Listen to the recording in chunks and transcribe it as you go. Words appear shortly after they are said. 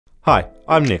Hi,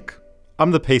 I'm Nick.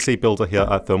 I'm the PC builder here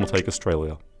at Thermaltake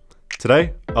Australia.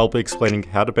 Today, I'll be explaining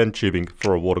how to bend tubing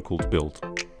for a water-cooled build.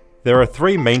 There are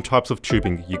three main types of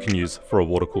tubing you can use for a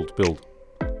water-cooled build.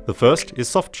 The first is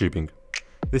soft tubing.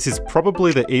 This is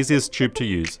probably the easiest tube to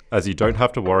use as you don't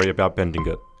have to worry about bending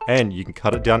it, and you can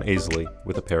cut it down easily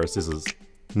with a pair of scissors.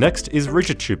 Next is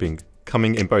rigid tubing,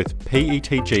 coming in both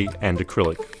PETG and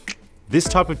acrylic. This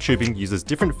type of tubing uses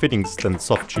different fittings than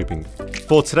soft tubing.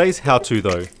 For today's how-to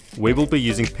though, we will be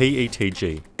using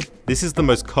PETG. This is the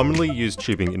most commonly used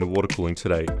tubing in water cooling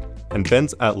today, and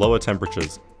bends at lower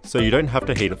temperatures, so you don't have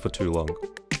to heat it for too long.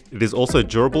 It is also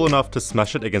durable enough to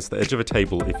smash it against the edge of a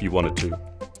table if you wanted to.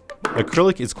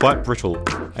 Acrylic is quite brittle,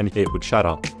 and it would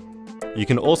shatter. You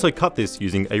can also cut this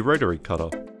using a rotary cutter.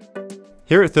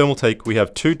 Here at Thermaltake we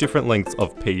have two different lengths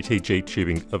of PETG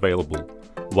tubing available,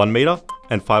 1 meter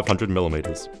and 500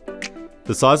 millimeters.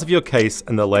 The size of your case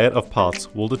and the layout of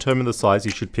parts will determine the size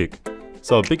you should pick,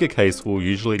 so a bigger case will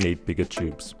usually need bigger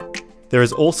tubes. There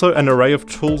is also an array of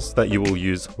tools that you will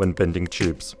use when bending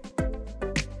tubes.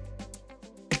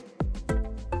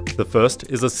 The first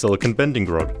is a silicone bending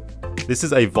rod. This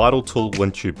is a vital tool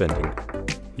when tube bending.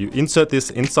 You insert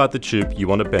this inside the tube you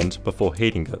want to bend before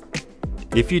heating it.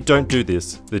 If you don't do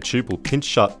this, the tube will pinch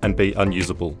shut and be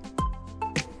unusable.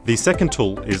 The second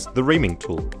tool is the reaming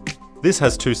tool. This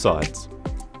has two sides.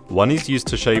 One is used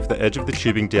to shave the edge of the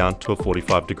tubing down to a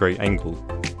 45-degree angle.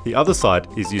 The other side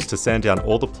is used to sand down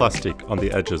all the plastic on the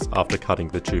edges after cutting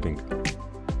the tubing.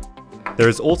 There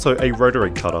is also a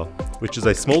rotary cutter, which is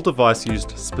a small device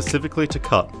used specifically to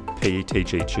cut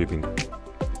PETG tubing.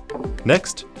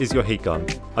 Next is your heat gun,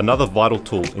 another vital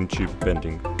tool in tube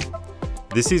bending.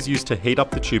 This is used to heat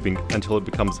up the tubing until it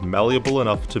becomes malleable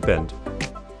enough to bend.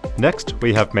 Next,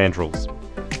 we have mandrels.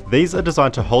 These are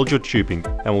designed to hold your tubing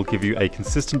and will give you a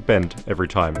consistent bend every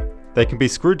time. They can be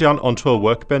screwed down onto a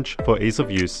workbench for ease of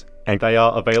use, and they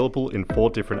are available in 4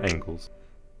 different angles.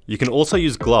 You can also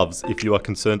use gloves if you are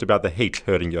concerned about the heat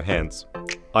hurting your hands.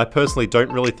 I personally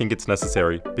don't really think it's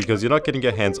necessary because you're not getting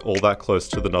your hands all that close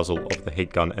to the nozzle of the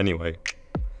heat gun anyway.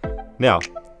 Now,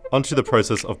 onto the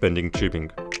process of bending tubing.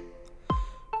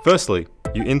 Firstly,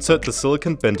 you insert the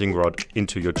silicone bending rod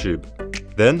into your tube.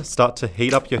 Then start to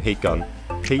heat up your heat gun.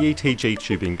 PETG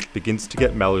tubing begins to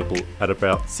get malleable at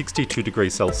about 62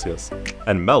 degrees Celsius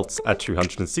and melts at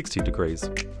 260 degrees.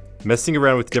 Messing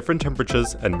around with different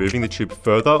temperatures and moving the tube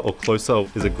further or closer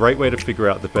is a great way to figure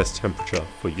out the best temperature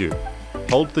for you.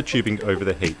 Hold the tubing over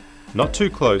the heat, not too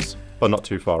close, but not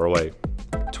too far away.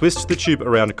 Twist the tube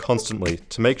around constantly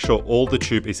to make sure all the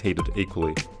tube is heated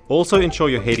equally. Also ensure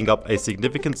you're heating up a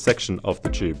significant section of the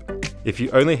tube. If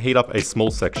you only heat up a small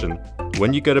section,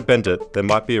 when you go to bend it, there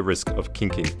might be a risk of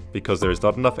kinking because there is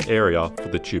not enough area for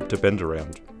the tube to bend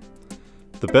around.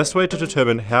 The best way to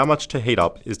determine how much to heat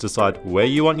up is decide where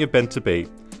you want your bend to be,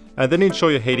 and then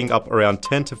ensure you're heating up around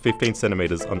 10 to 15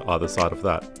 centimeters on either side of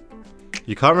that.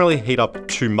 You can't really heat up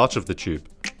too much of the tube,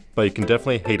 but you can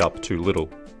definitely heat up too little.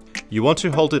 You want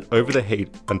to hold it over the heat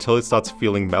until it starts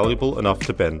feeling malleable enough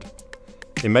to bend.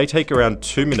 It may take around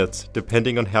 2 minutes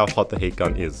depending on how hot the heat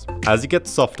gun is. As it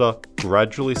gets softer,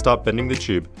 gradually start bending the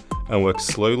tube and work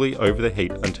slowly over the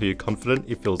heat until you're confident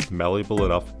it feels malleable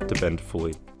enough to bend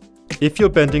fully. If you're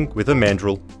bending with a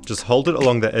mandrel, just hold it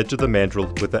along the edge of the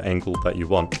mandrel with the angle that you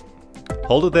want.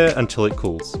 Hold it there until it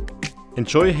cools.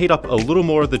 Ensure you heat up a little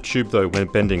more of the tube though when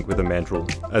bending with a mandrel,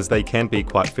 as they can be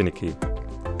quite finicky.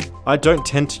 I don't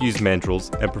tend to use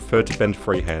mandrels and prefer to bend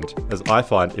freehand, as I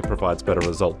find it provides better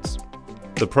results.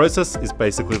 The process is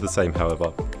basically the same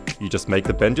however. You just make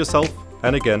the bend yourself,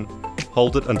 and again,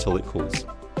 hold it until it cools.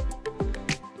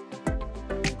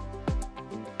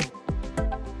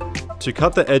 To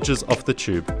cut the edges off the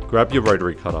tube, grab your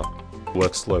rotary cutter.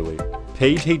 Work slowly.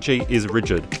 PETG is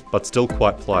rigid, but still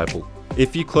quite pliable.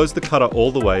 If you close the cutter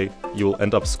all the way, you will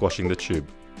end up squashing the tube.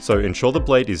 So ensure the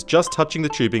blade is just touching the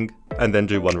tubing, and then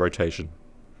do one rotation.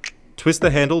 Twist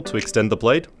the handle to extend the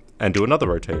blade, and do another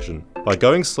rotation. By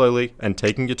going slowly and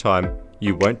taking your time,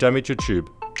 you won't damage your tube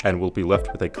and will be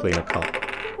left with a cleaner cut.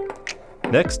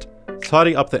 Next,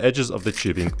 tidy up the edges of the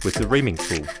tubing with the reaming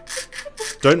tool.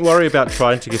 Don't worry about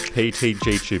trying to give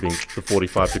PETG tubing the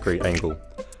 45-degree angle,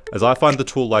 as I find the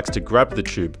tool likes to grab the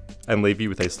tube and leave you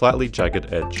with a slightly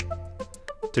jagged edge.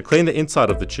 To clean the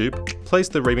inside of the tube, place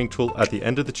the reaming tool at the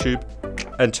end of the tube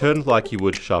and turn like you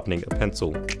would sharpening a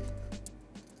pencil.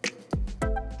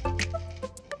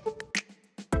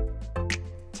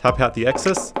 Tap out the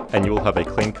excess and you will have a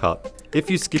clean cut.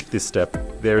 If you skip this step,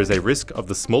 there is a risk of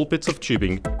the small bits of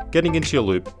tubing getting into your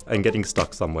loop and getting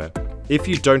stuck somewhere. If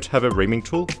you don't have a reaming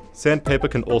tool, sandpaper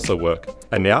can also work.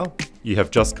 And now, you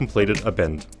have just completed a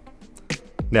bend.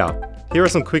 Now, here are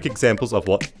some quick examples of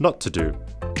what not to do.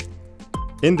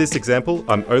 In this example,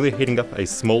 I'm only heating up a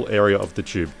small area of the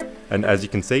tube, and as you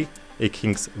can see, it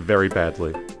kinks very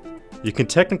badly. You can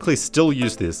technically still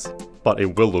use this, but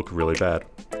it will look really bad.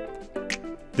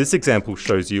 This example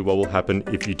shows you what will happen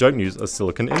if you don't use a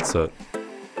silicone insert.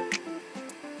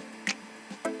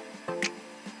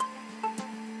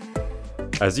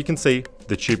 As you can see,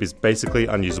 the tube is basically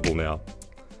unusable now.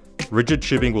 Rigid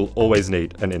tubing will always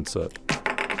need an insert.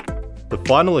 The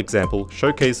final example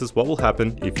showcases what will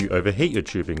happen if you overheat your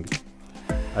tubing.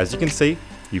 As you can see,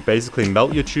 you basically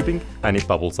melt your tubing and it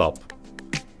bubbles up.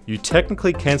 You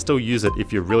technically can still use it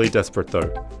if you're really desperate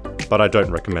though, but I don't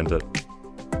recommend it.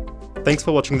 Thanks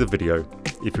for watching the video.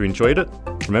 If you enjoyed it,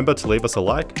 remember to leave us a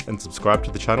like and subscribe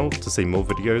to the channel to see more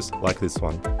videos like this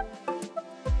one.